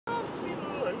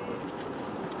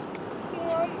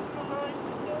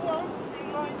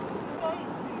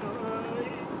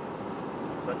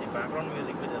Sir जी background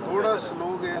music भी जरा थोड़ा स्लो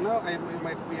गया ना, I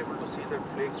might be able to see that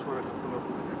flakes for a couple of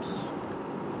minutes.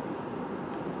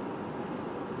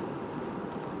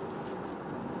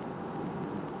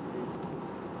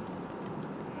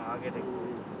 आगे देखो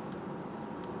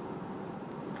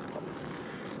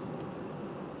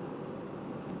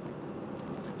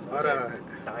आ रहा है।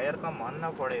 टायर का मानना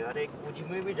पड़ेगा, अरे कुछ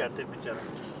में भी जाते बेचारा।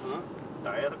 हाँ?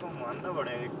 टायर को मानना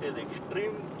पड़ेगा, इट इज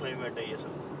एक्सट्रीम क्लाइमेट है ये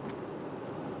सब।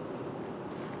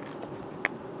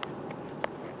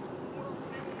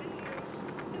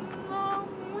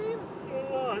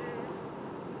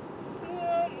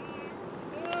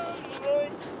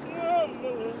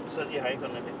 सर जी हाई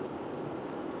करने दे।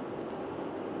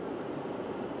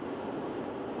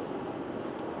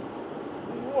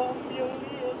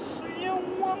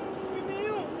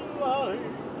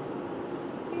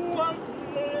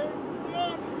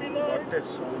 What a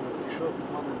song, Kishore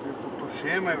Kumar will be put to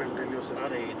shame, I will tell you, sir.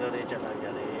 अरे इधर ही चला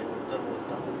गया रे, उधर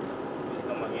बोलता हूँ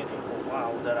इसका मगे नहीं, वहाँ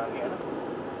उधर आ गया ना।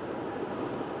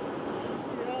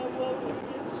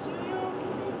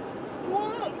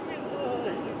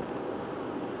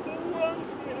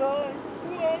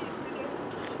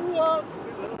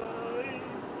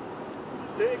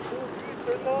 देखो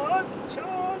कितना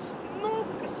अच्छा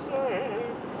स्नोकसन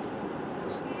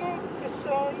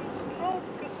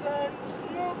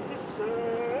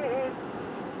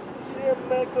ये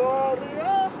मैं कर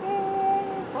रहा हूँ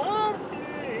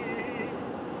Bharti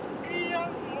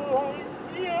young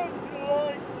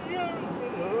light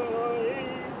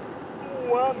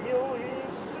wamyo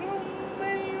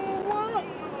isume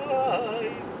wamlai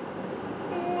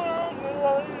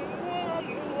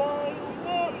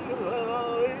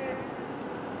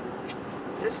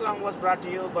This song was brought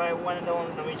to you by one and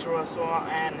only Navin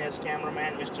and his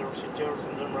cameraman Mr.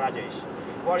 Rajesh.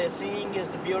 What you're seeing is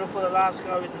the beautiful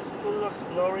Alaska with this full of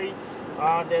glory.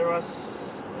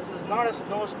 This is not a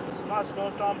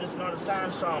snowstorm, this is not a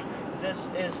sandstorm. This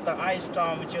is the ice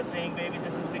storm which you're seeing, baby.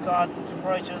 This is because the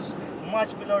temperature is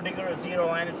much below degree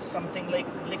zero and it's something like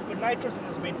liquid nitrogen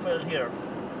has been filled here.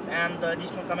 And the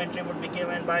additional commentary would be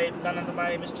given by none other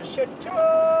by Mr.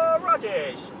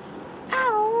 Rajesh.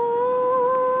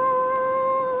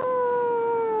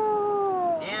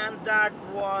 And that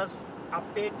was a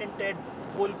patented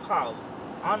wolf howl.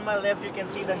 On my left you can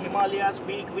see the Himalayas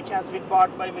peak, which has been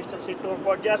bought by Mr. Sittor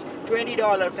for just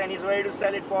 $20 and he's ready to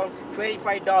sell it for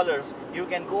 $25. You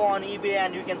can go on eBay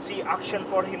and you can see auction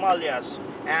for Himalayas,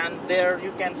 and there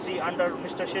you can see under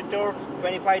Mr. Sittor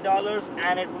 $25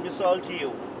 and it will be sold to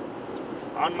you.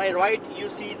 On my right you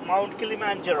see Mount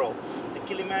Kilimanjaro, the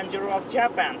Kilimanjaro of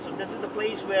Japan. So this is the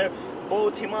place where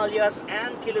both Himalayas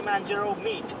and Kilimanjaro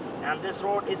meet, and this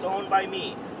road is owned by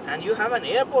me. And you have an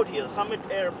airport here, Summit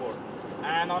Airport.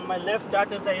 And on my left,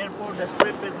 that is the airport. The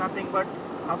strip is nothing but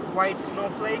a white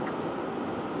snowflake.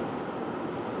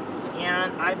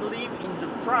 And I believe in the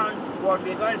front, what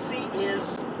we're going to see is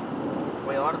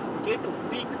K2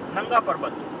 peak, Nanga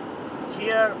Parbat.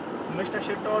 Here, Mr.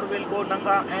 Sittor will go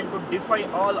Nanga, and to defy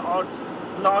all odds,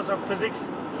 laws of physics,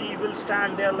 he will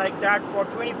stand there like that for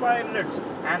 25 minutes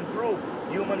and prove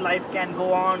human life can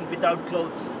go on without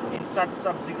clothes in such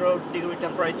sub-zero degree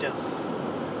temperatures.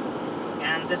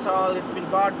 And this all has been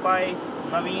bought by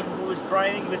Navin, who is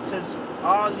driving with his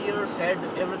all ears, head,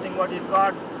 everything what he's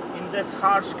got in this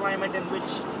harsh climate in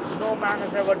which no man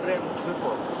has ever driven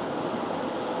before.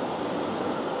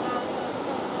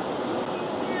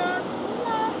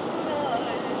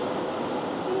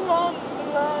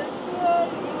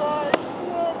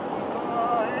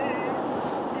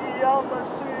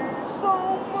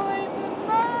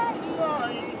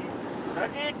 Sir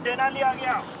ji, Denali aa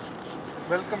gaya.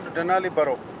 Welcome to Denali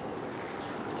Borough.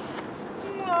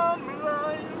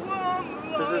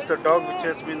 This is the dog which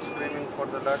has been screaming for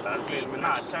the last 15 minutes.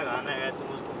 अच्छा गाना है, तुम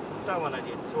उसको कुत्ता बना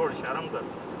दिए, छोड़ शर्म कर.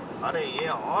 अरे ये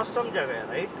awesome जगह है,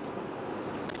 right?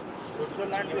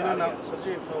 Switzerland में आ गया. Sir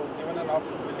ji, if you given an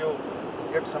option, will you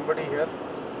get somebody here?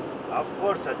 Of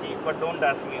course, Sir ji, but don't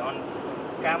ask me. On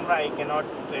camera, I cannot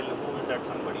tell who is that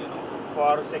somebody, you know.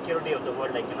 For security of the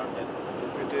world, I cannot tell.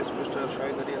 It is Mr.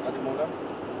 Shaidari Adimola.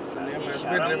 His name has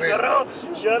been शर्म revealed. करो,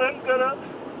 शर्म करो.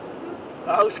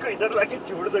 हाँ, उसको इधर लाके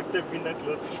छोड़ सकते बिना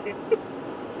क्लोथ्स के.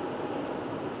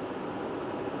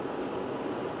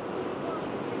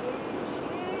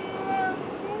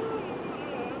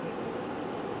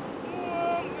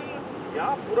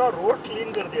 यहाँ पूरा रोड क्लीन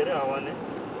कर दिया रे हवा ने.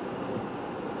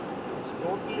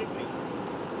 रोड क्लीन नहीं.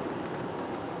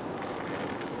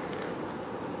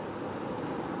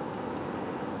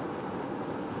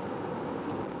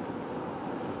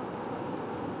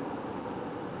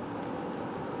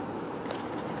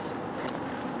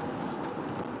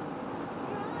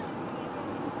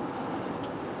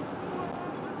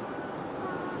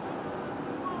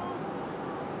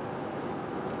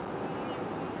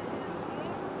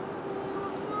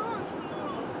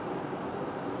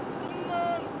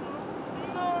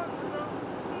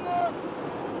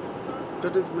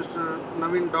 That is Mr.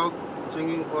 Navin dog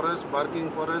singing for us, barking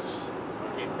for us.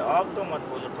 ये डॉग तो मत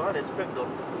बोलो, थोड़ा रिस्पेक्ट दो।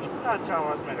 इतना अच्छा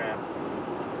आवाज़ में गाया।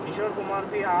 किशोर कुमार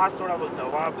भी आवाज़ थोड़ा बोलता है,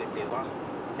 वाह बेटे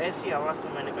वाह, ऐसी आवाज़ तो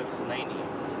मैंने कभी सुना ही नहीं है।